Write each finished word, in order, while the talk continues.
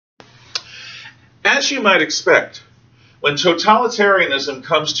As you might expect, when totalitarianism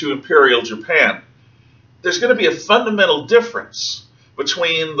comes to Imperial Japan, there's going to be a fundamental difference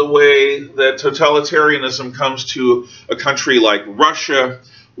between the way that totalitarianism comes to a country like Russia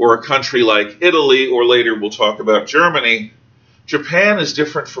or a country like Italy, or later we'll talk about Germany. Japan is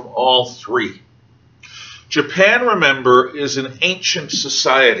different from all three. Japan, remember, is an ancient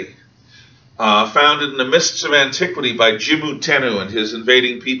society founded in the mists of antiquity by Jimmu Tenno and his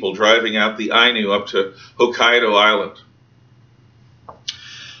invading people driving out the Ainu up to Hokkaido Island.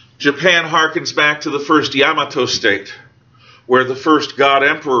 Japan harkens back to the first Yamato state, where the first god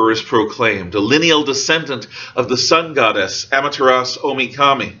emperor is proclaimed, a lineal descendant of the sun goddess Amaterasu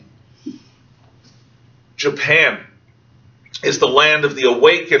Omikami. Japan is the land of the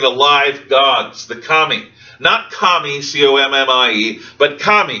awake and alive gods, the kami. Not kami, C-O-M-M-I-E, but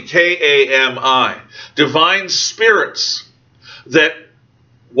kami, K-A-M-I. Divine spirits that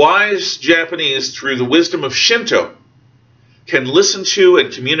wise Japanese, through the wisdom of Shinto, can listen to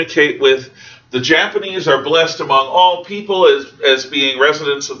and communicate with. The Japanese are blessed among all people as being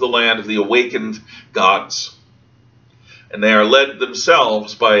residents of the land of the awakened gods. And they are led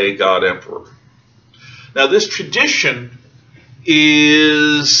themselves by a god emperor. Now, this tradition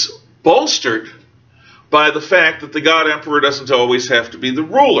is bolstered by the fact that the god emperor doesn't always have to be the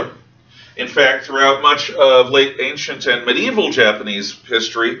ruler. In fact, throughout much of late ancient and medieval Japanese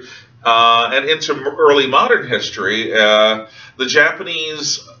history and into early modern history, the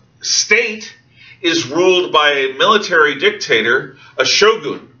Japanese state is ruled by a military dictator, a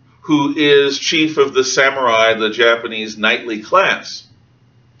shogun, who is chief of the samurai, the Japanese knightly class.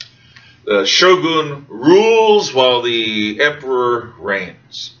 The shogun rules while the emperor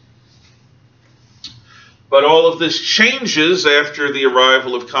reigns. But all of this changes after the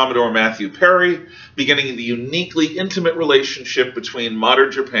arrival of Commodore Matthew Perry, beginning the uniquely intimate relationship between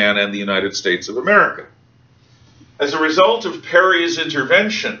modern Japan and the United States of America. As a result of Perry's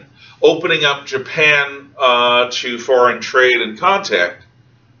intervention, opening up Japan to foreign trade and contact,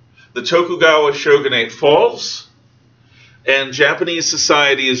 the Tokugawa shogunate falls, and Japanese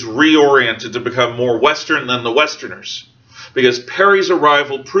society is reoriented to become more Western than the Westerners, because Perry's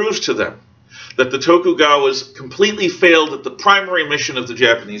arrival proves to them that the Tokugawas completely failed at the primary mission of the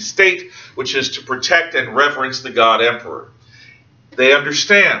Japanese state, which is to protect and reverence the god emperor. They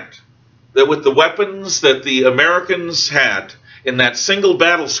understand that with the weapons that the Americans had in that single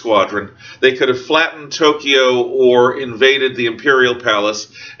battle squadron, they could have flattened Tokyo or invaded the imperial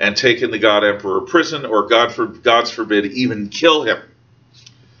palace and taken the god emperor prison, or God's forbid, even kill him.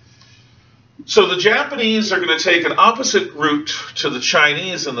 So the Japanese are going to take an opposite route to the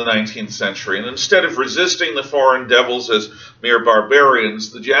Chinese in the 19th century, and instead of resisting the foreign devils as mere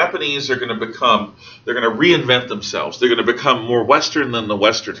barbarians, the Japanese are going to reinvent themselves. They're going to become more Western than the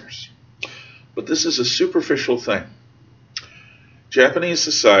Westerners. But this is a superficial thing. Japanese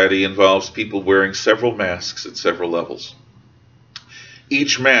society involves people wearing several masks at several levels.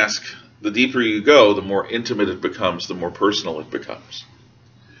 Each mask, the deeper you go, the more intimate it becomes, the more personal it becomes.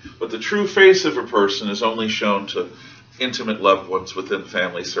 But the true face of a person is only shown to intimate loved ones within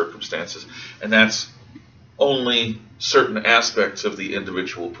family circumstances, and that's only certain aspects of the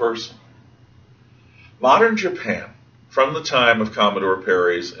individual person. Modern Japan, from the time of Commodore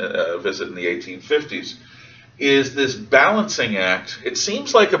Perry's visit in the 1850s, is this balancing act. It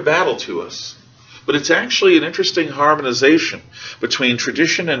seems like a battle to us, but it's actually an interesting harmonization between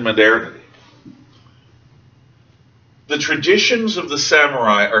tradition and modernity. The traditions of the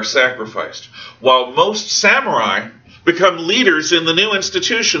samurai are sacrificed, while most samurai become leaders in the new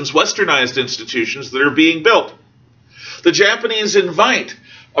institutions, westernized institutions that are being built. The Japanese invite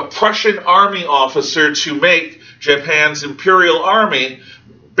a Prussian army officer to make Japan's imperial army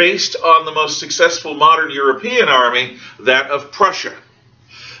based on the most successful modern European army, that of Prussia.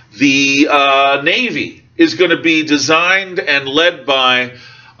 The Navy is going to be designed and led by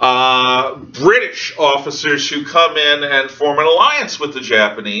British officers who come in and form an alliance with the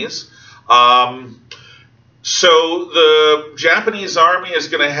Japanese. So the Japanese army is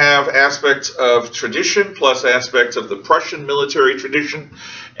going to have aspects of tradition plus aspects of the Prussian military tradition,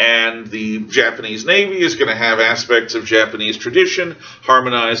 and the Japanese Navy is going to have aspects of Japanese tradition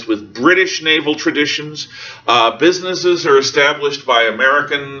harmonized with British naval traditions. Businesses are established by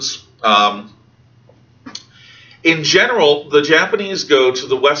Americans. In general, the Japanese go to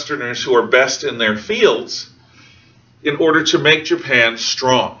the Westerners who are best in their fields in order to make Japan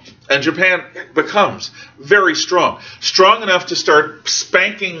strong. And Japan becomes very strong. Strong enough to start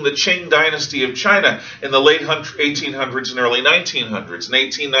spanking the Qing dynasty of China in the late 1800s and early 1900s. In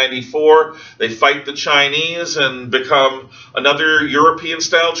 1894, they fight the Chinese and become another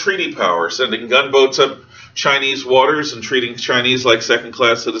European-style treaty power, sending gunboats up Chinese waters and treating Chinese like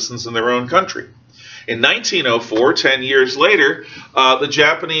second-class citizens in their own country. In 1904, 10 years later, the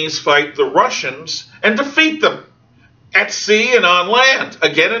Japanese fight the Russians and defeat them at sea and on land,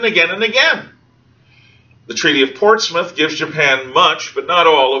 again and again and again. The Treaty of Portsmouth gives Japan much, but not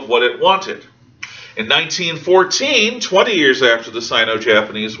all of what it wanted. In 1914, 20 years after the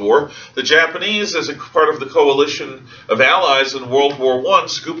Sino-Japanese War, the Japanese, as a part of the coalition of allies in World War I,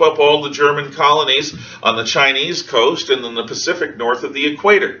 scoop up all the German colonies on the Chinese coast and in the Pacific north of the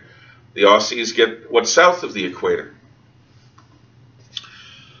equator. The Aussies get what's south of the equator.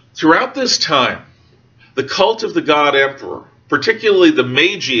 Throughout this time, the cult of the God Emperor, particularly the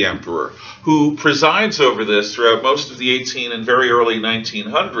Meiji Emperor, who presides over this throughout most of the 18 and very early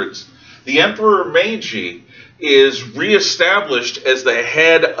 1900s, the Emperor Meiji is reestablished as the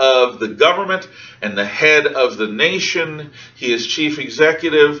head of the government and the head of the nation. He is chief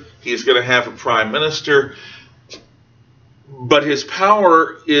executive. He is going to have a prime minister. But his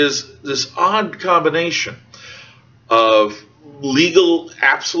power is this odd combination of legal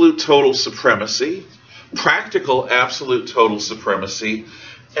absolute total supremacy, practical absolute total supremacy,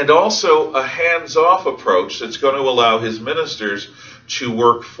 and also a hands-off approach that's going to allow his ministers to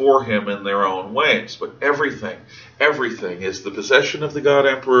work for him in their own ways. But everything is the possession of the God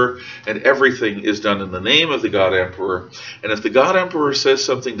Emperor, and everything is done in the name of the God Emperor. And if the God Emperor says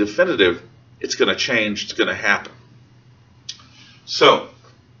something definitive, it's going to change, it's going to happen. So,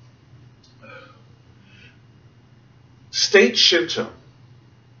 state Shinto.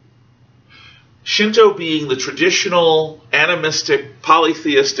 Shinto being the traditional, animistic,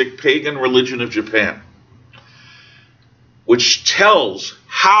 polytheistic, pagan religion of Japan, which tells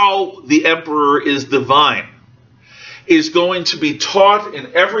how the emperor is divine, is going to be taught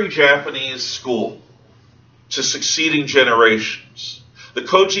in every Japanese school to succeeding generations. The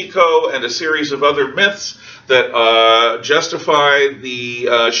Kojiko and a series of other myths that justify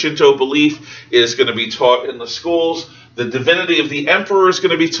the Shinto belief is going to be taught in the schools. The divinity of the emperor is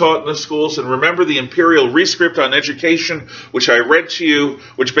going to be taught in the schools. And remember the imperial rescript on education, which I read to you,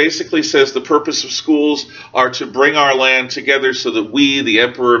 which basically says the purpose of schools are to bring our land together so that we, the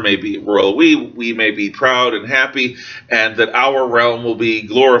emperor, may be royal. We may be proud and happy, and that our realm will be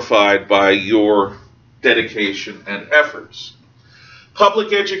glorified by your dedication and efforts.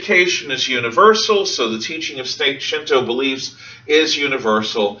 Public education is universal, so the teaching of state Shinto beliefs is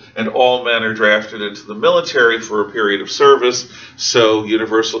universal, and all men are drafted into the military for a period of service, so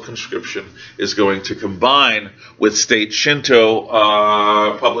universal conscription is going to combine with state Shinto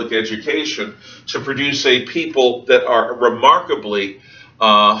public education to produce a people that are remarkably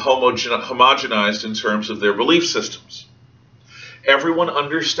homogenized in terms of their belief systems. Everyone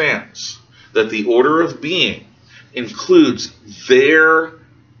understands that the order of being includes their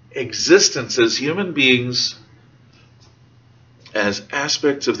existence as human beings as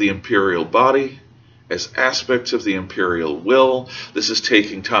aspects of the imperial body, as aspects of the imperial will. This is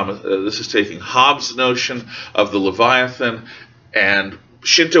taking Hobbes' notion of the Leviathan and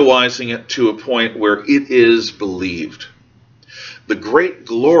Shintoizing it to a point where it is believed. The great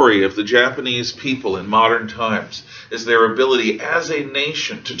glory of the Japanese people in modern times is their ability as a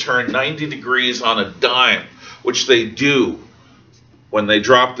nation to turn 90 degrees on a dime, which they do when they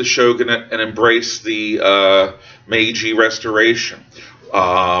drop the shogunate and embrace the Meiji Restoration.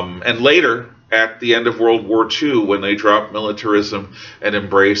 And later, at the end of World War II, when they drop militarism and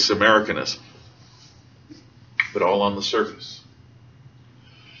embrace Americanism. But all on the surface.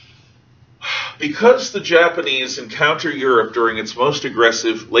 Because the Japanese encounter Europe during its most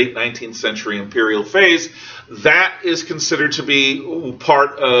aggressive late 19th century imperial phase, that is considered to be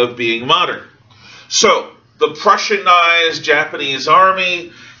part of being modern. So, the Prussianized Japanese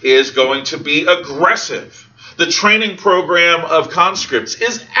army is going to be aggressive. The training program of conscripts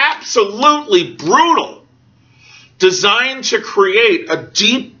is absolutely brutal, designed to create a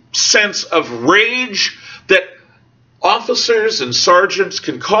deep sense of rage that officers and sergeants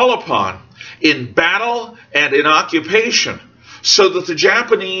can call upon in battle and in occupation, so that the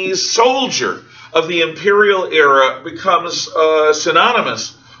Japanese soldier of the imperial era becomes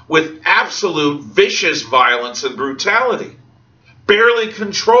synonymous with absolute vicious violence and brutality. Barely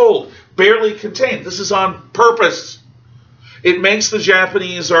controlled, barely contained. This is on purpose. It makes the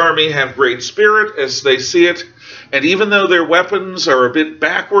Japanese army have great spirit as they see it, and even though their weapons are a bit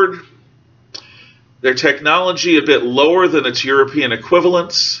backward, their technology a bit lower than its European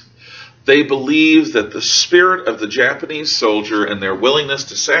equivalents. They believe that the spirit of the Japanese soldier and their willingness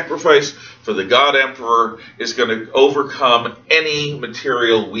to sacrifice for the God Emperor is going to overcome any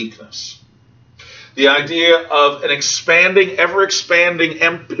material weakness. The idea of an expanding, ever-expanding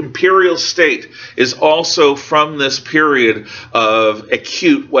imperial state is also from this period of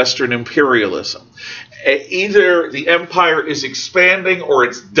acute Western imperialism. Either the empire is expanding or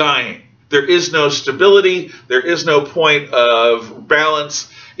it's dying. There is no stability. There is no point of balance.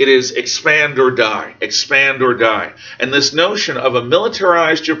 It is expand or die, expand or die. And this notion of a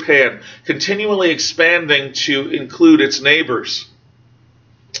militarized Japan continually expanding to include its neighbors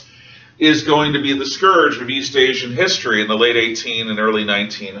is going to be the scourge of East Asian history in the late 18 and early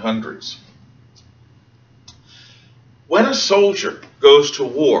 1900s. When a soldier goes to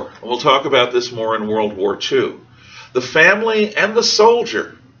war, and we'll talk about this more in World War II, the family and the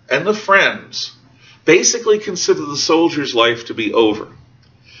soldier and the friends basically consider the soldier's life to be over.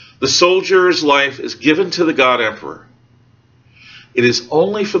 The soldier's life is given to the God Emperor. It is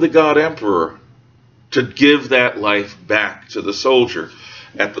only for the God Emperor to give that life back to the soldier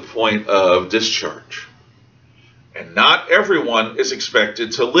at the point of discharge. And not everyone is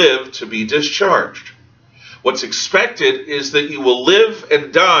expected to live to be discharged. What's expected is that you will live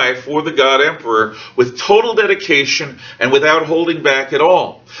and die for the God Emperor with total dedication and without holding back at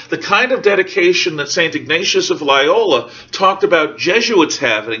all. The kind of dedication that St. Ignatius of Loyola talked about Jesuits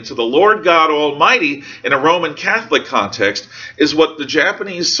having to the Lord God Almighty in a Roman Catholic context is what the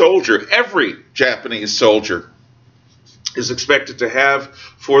Japanese soldier, every Japanese soldier, is expected to have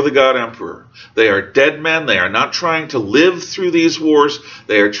for the God Emperor. They are dead men. They are not trying to live through these wars.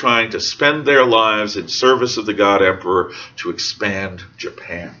 They are trying to spend their lives in service of the God Emperor to expand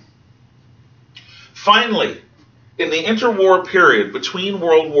Japan. Finally, in the interwar period between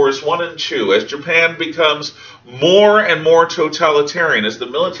World Wars I and II, as Japan becomes more and more totalitarian, as the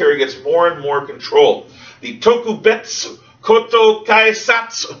military gets more and more control, the Tokubetsu, Koto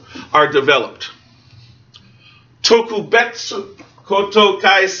Kaisatsu are developed. Tokubetsu, Koto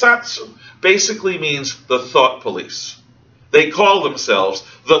Kaisatsu basically means the thought police. They call themselves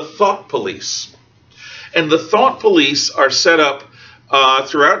the thought police. And the thought police are set up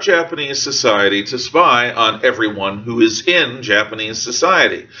throughout Japanese society to spy on everyone who is in Japanese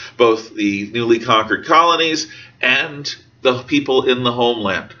society, both the newly conquered colonies and the people in the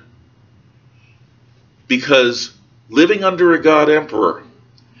homeland. Because living under a God Emperor,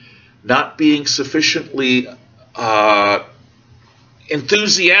 not being sufficiently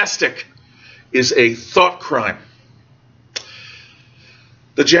enthusiastic, is a thought crime.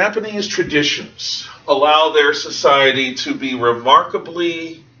 The Japanese traditions allow their society to be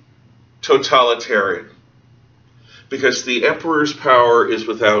remarkably totalitarian because the emperor's power is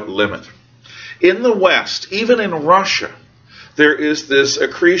without limit. In the West, even in Russia, there is this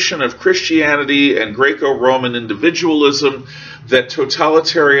accretion of Christianity and Greco-Roman individualism that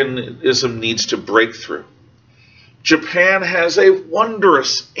totalitarianism needs to break through. Japan has a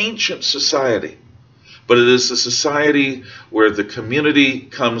wondrous ancient society, but it is a society where the community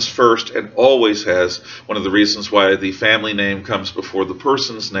comes first and always has. One of the reasons why the family name comes before the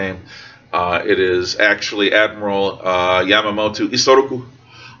person's name, it is actually Admiral Yamamoto Isoroku,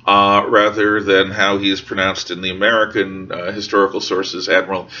 rather than how he is pronounced in the American historical sources,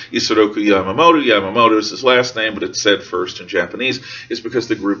 Admiral Isoroku Yamamoto. Yamamoto is his last name, but it's said first in Japanese, is because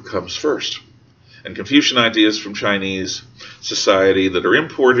the group comes first. And Confucian ideas from Chinese society that are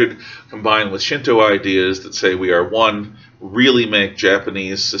imported, combined with Shinto ideas that say we are one, really make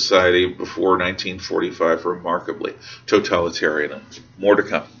Japanese society before 1945 remarkably totalitarian. More to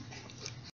come.